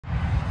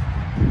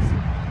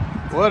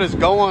What is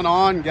going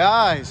on,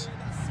 guys?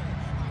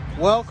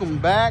 Welcome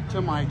back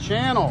to my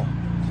channel.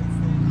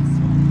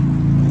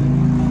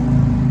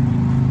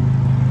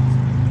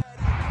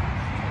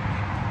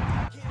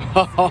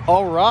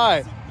 All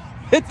right,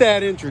 hit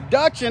that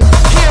introduction.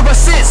 Here I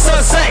sit,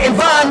 sunset and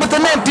vine with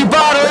an empty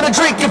bottle and a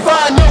drink and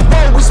fine. No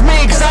boat was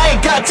me, cause I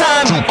ain't got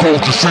time. Too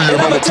cold to see, and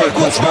I'ma take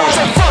what's mine.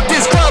 So fuck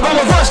this club,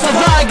 I'ma rush the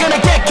line.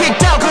 Gonna get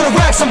kicked out, gonna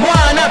rack some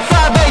wine. At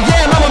 5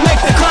 a.m. I'ma make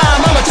the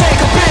climb. I'ma take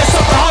a piss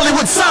off the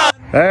Hollywood sign.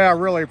 Hey, I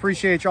really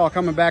appreciate y'all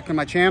coming back to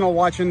my channel,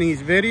 watching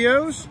these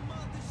videos.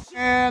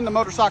 And the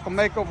motorcycle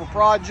makeover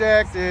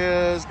project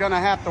is gonna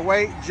have to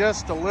wait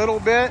just a little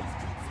bit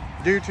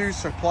due to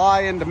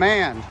supply and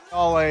demand.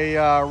 All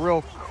a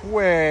real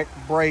quick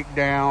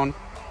breakdown.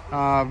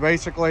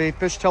 Basically,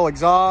 fishtail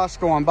exhaust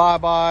going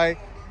bye-bye,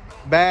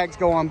 bags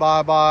going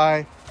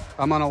bye-bye.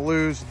 I'm gonna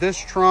lose this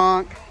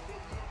trunk.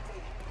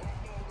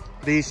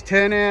 These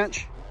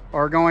 10-inch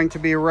are going to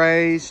be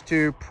raised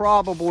to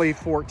probably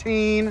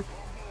 14.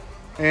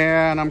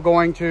 And I'm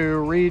going to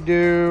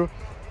redo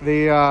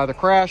the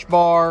crash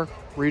bar,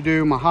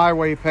 redo my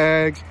highway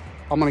pegs.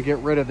 I'm gonna get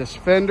rid of this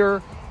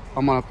fender.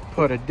 I'm gonna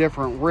put a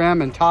different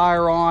rim and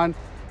tire on.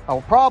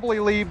 I'll probably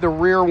leave the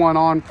rear one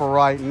on for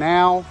right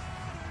now.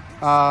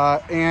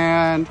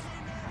 And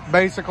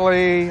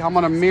basically, I'm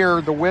gonna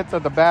mirror the width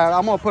of the back.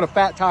 I'm gonna put a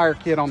fat tire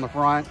kit on the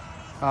front.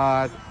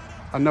 I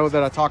know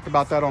that I talked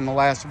about that on the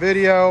last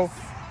video.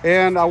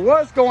 And I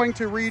was going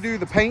to redo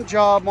the paint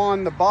job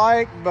on the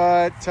bike,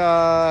 but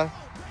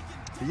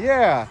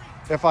yeah,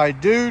 if I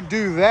do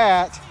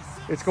that,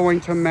 it's going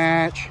to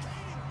match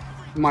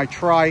my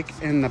trike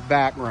in the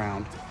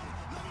background.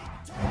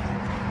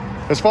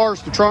 As far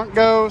as the trunk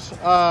goes,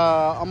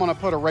 I'm gonna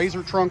put a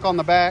razor trunk on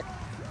the back,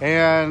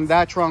 and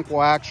that trunk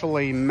will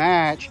actually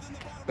match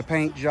the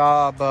paint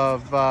job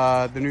of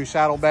the new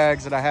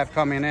saddlebags that I have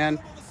coming in.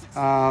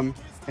 And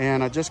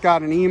I just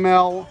got an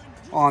email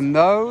on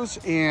those,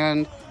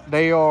 and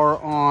they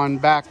are on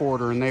back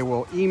order, and they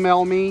will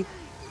email me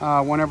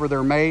whenever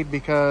they're made,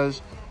 because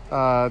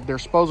they're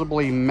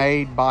supposedly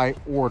made by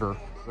order.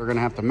 They're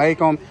gonna have to make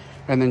them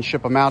and then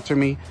ship them out to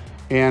me,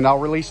 and I'll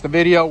release the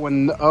video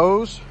when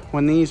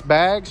these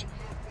bags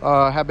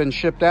have been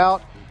shipped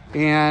out.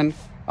 And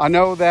I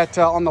know that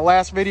on the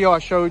last video I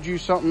showed you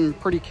something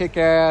pretty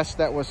kick-ass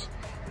that was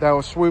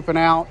swooping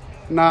out.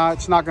 Nah,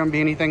 it's not going to be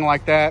anything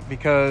like that,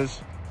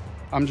 because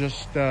I'm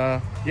just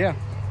yeah,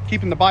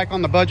 keeping the bike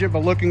on the budget but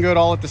looking good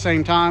all at the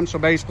same time. So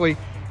basically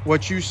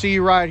what you see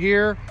right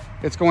here,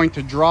 it's going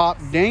to drop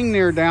dang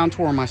near down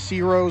to where my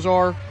C-rows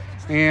are,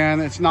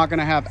 and it's not going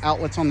to have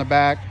outlets on the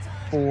back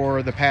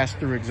for the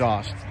pass-through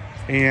exhaust.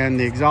 And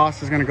the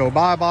exhaust is going to go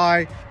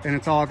bye-bye, and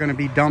it's all going to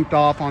be dumped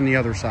off on the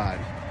other side.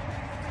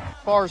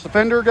 As far as the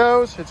fender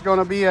goes, it's going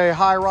to be a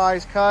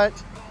high-rise cut.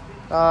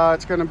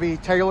 It's going to be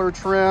tailor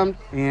trimmed,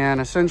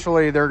 and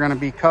essentially they're going to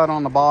be cut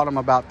on the bottom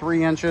about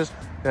 3 inches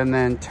and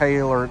then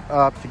tailored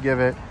up to give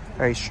it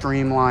a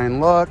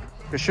streamlined look.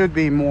 It should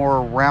be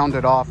more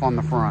rounded off on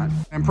the front.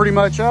 And pretty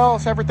much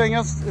everything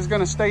else is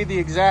going to stay the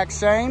exact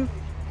same.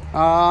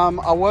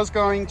 I was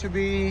going to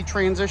be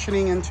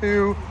transitioning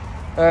into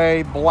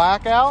a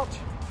blackout,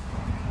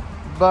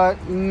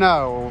 but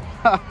no.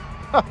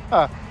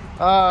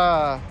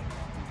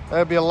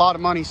 There'd be a lot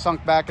of money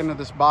sunk back into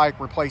this bike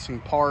replacing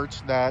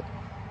parts that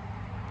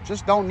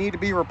just don't need to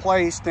be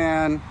replaced.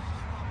 And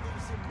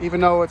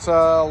even though it's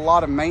a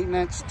lot of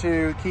maintenance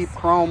to keep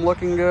chrome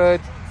looking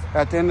good,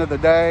 at the end of the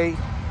day,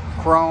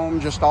 chrome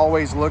just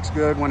always looks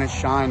good when it's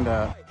shined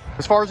up.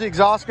 As far as the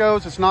exhaust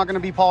goes, it's not going to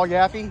be Paul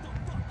Yaffe.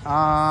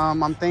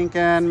 I'm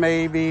thinking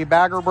maybe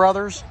Bagger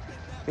Brothers,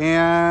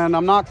 and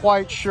I'm not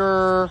quite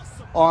sure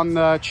on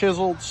the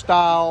chiseled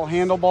style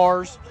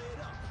handlebars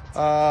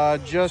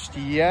just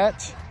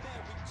yet.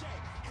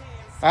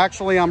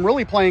 Actually, I'm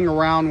really playing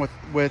around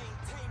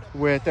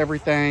with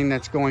everything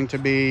that's going to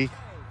be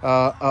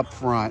up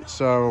front.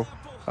 So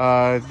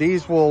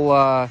these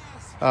will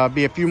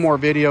be a few more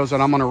videos that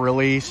I'm going to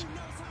release,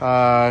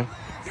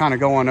 kind of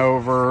going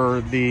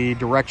over the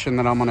direction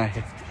that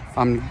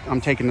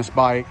I'm taking this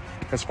bike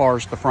as far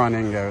as the front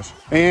end goes.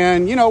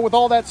 And you know, with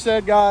all that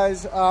said,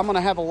 guys, I'm going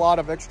to have a lot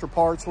of extra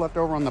parts left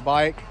over on the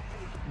bike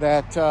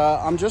that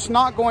I'm just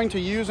not going to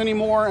use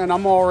anymore, and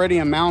I'm already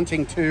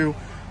amounting to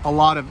a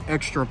lot of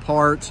extra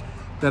parts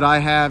that I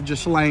have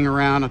just laying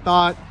around. I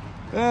thought,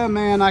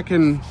 man, I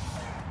can,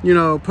 you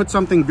know, put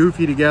something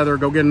goofy together,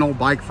 go get an old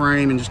bike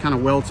frame and just kind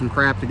of weld some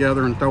crap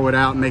together and throw it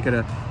out and make it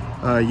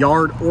a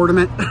yard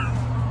ornament.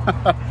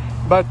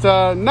 But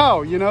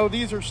no, you know,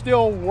 these are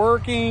still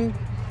working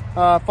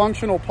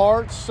functional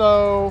parts,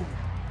 so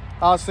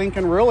I was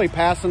thinking really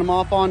passing them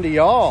off onto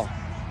y'all.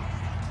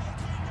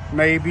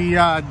 Maybe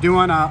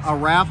doing a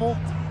raffle.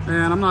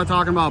 And I'm not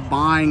talking about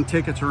buying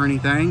tickets or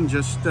anything,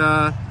 just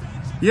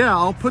yeah,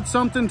 I'll put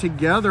something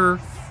together,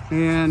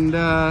 and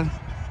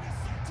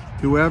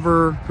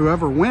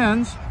whoever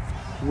wins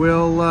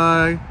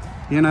will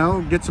you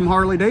know, get some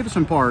Harley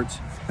Davison parts.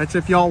 That's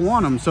if y'all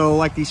want them. So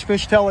like these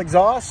fishtail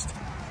exhaust,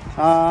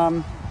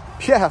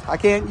 yeah, I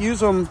can't use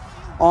them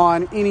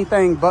on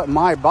anything but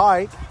my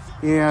bike.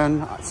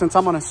 And since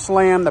I'm gonna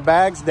slam the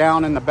bags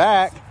down in the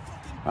back,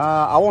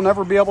 I will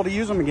never be able to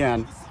use them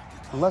again.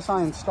 Unless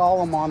I install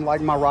them on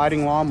like my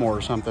riding lawnmower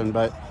or something.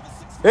 But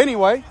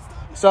anyway,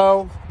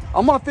 so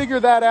I'm gonna figure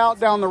that out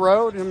down the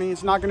road. I mean,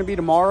 it's not gonna be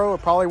tomorrow.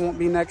 It probably won't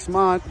be next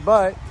month,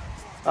 but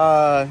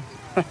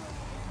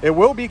it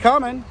will be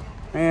coming.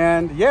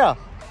 And yeah,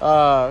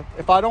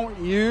 if I don't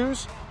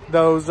use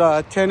those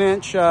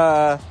 10-inch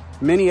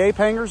mini ape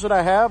hangers that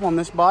I have on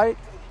this bike,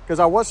 because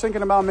I was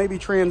thinking about maybe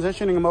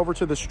transitioning them over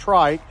to the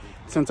Strike,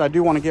 since I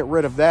do want to get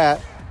rid of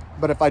that.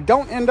 But if I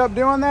don't end up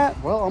doing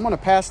that, well, I'm going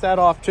to pass that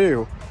off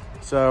too.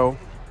 So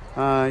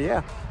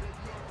yeah,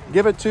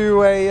 give it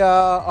to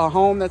a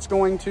home that's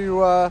going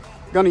to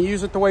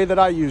use it the way that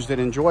I used it,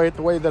 enjoy it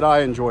the way that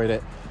I enjoyed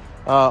it,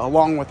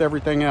 along with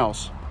everything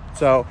else.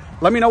 So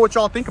let me know what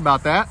y'all think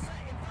about that.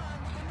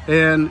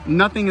 And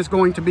nothing is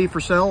going to be for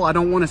sale. I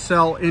don't want to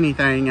sell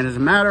anything. And as a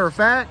matter of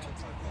fact,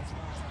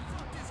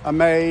 I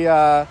may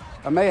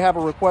have a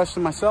request to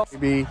myself.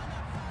 Maybe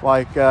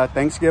like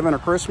Thanksgiving or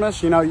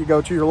Christmas, you know, you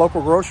go to your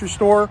local grocery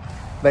store.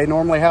 They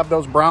normally have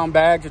those brown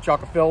bags that y'all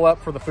can fill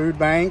up for the food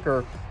bank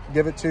or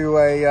give it to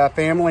a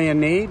family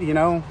in need. You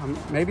know,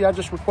 maybe I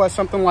just request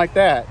something like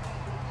that.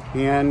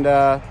 And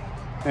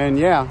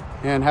yeah,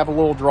 and have a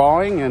little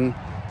drawing, and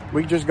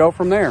we just go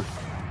from there.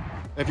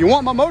 If you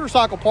want my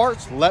motorcycle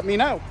parts, let me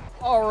know.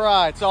 All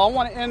right, so I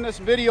want to end this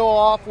video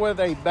off with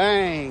a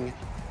bang.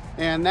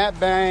 And that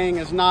bang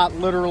is not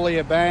literally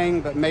a bang,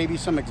 but maybe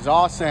some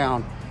exhaust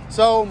sound.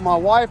 So my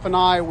wife and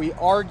I, we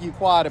argue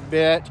quite a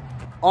bit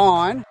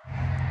on,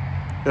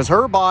 is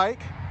her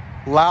bike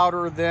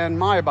louder than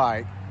my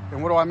bike?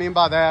 And what do I mean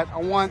by that? I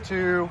want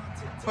to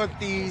put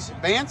these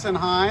Vance &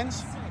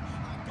 Hines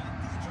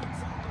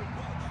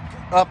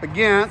up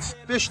against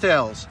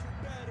Fishtails.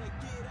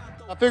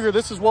 I figure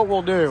this is what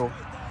we'll do.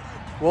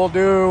 We'll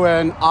do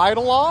an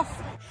idle off,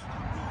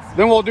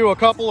 then we'll do a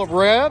couple of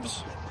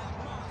revs,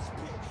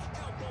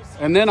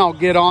 and then I'll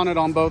get on it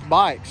on both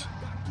bikes.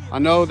 I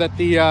know that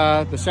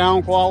the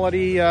sound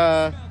quality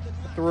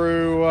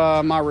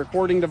through my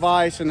recording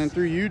device and then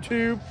through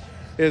YouTube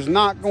is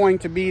not going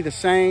to be the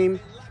same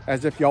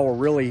as if y'all were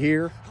really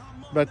here,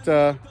 but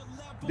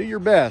do your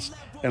best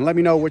and let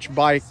me know which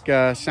bike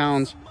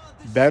sounds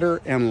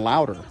better and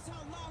louder.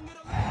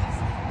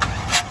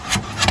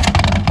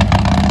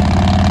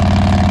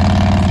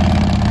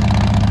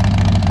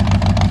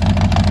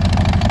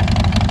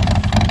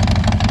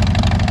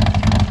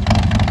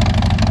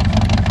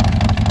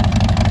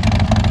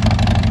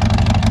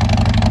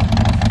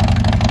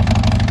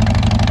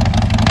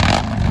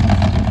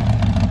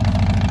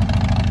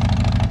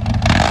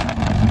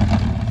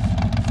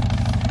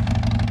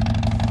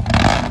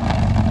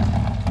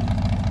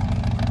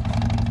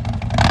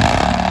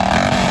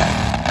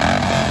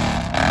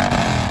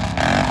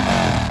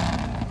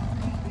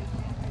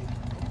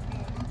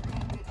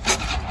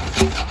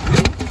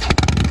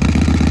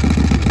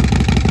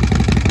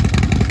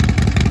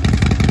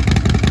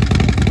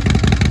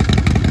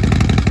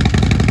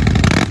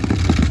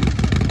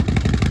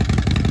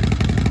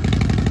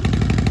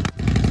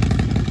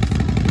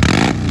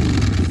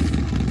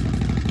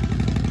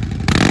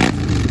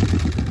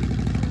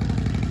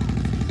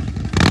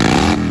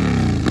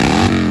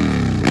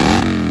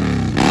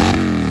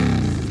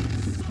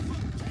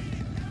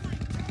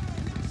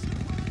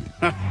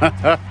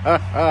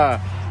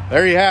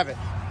 There you have it.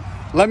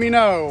 Let me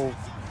know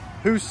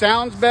whose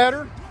sounds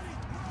better,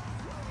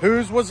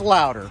 whose was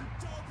louder.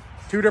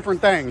 Two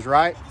different things,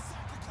 right?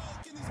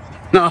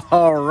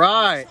 All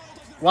right.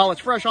 While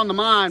it's fresh on the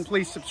mind,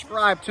 please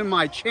subscribe to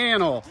my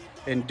channel.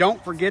 And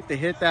don't forget to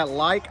hit that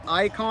like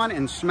icon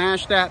and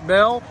smash that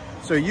bell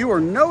so you are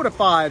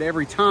notified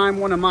every time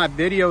one of my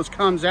videos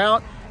comes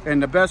out.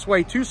 And the best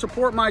way to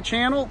support my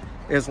channel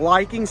is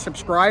liking,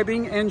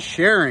 subscribing, and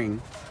sharing.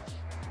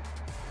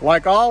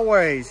 Like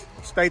always,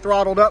 stay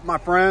throttled up, my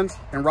friends,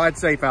 and ride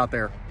safe out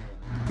there.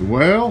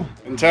 Well,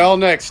 until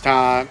next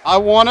time, I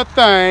want to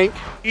thank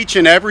each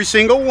and every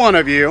single one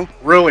of you.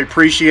 Really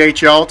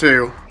appreciate y'all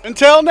too.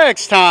 Until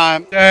next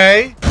time,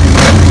 hey,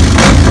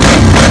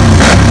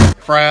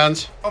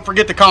 friends, don't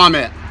forget to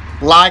comment,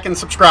 like, and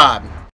subscribe.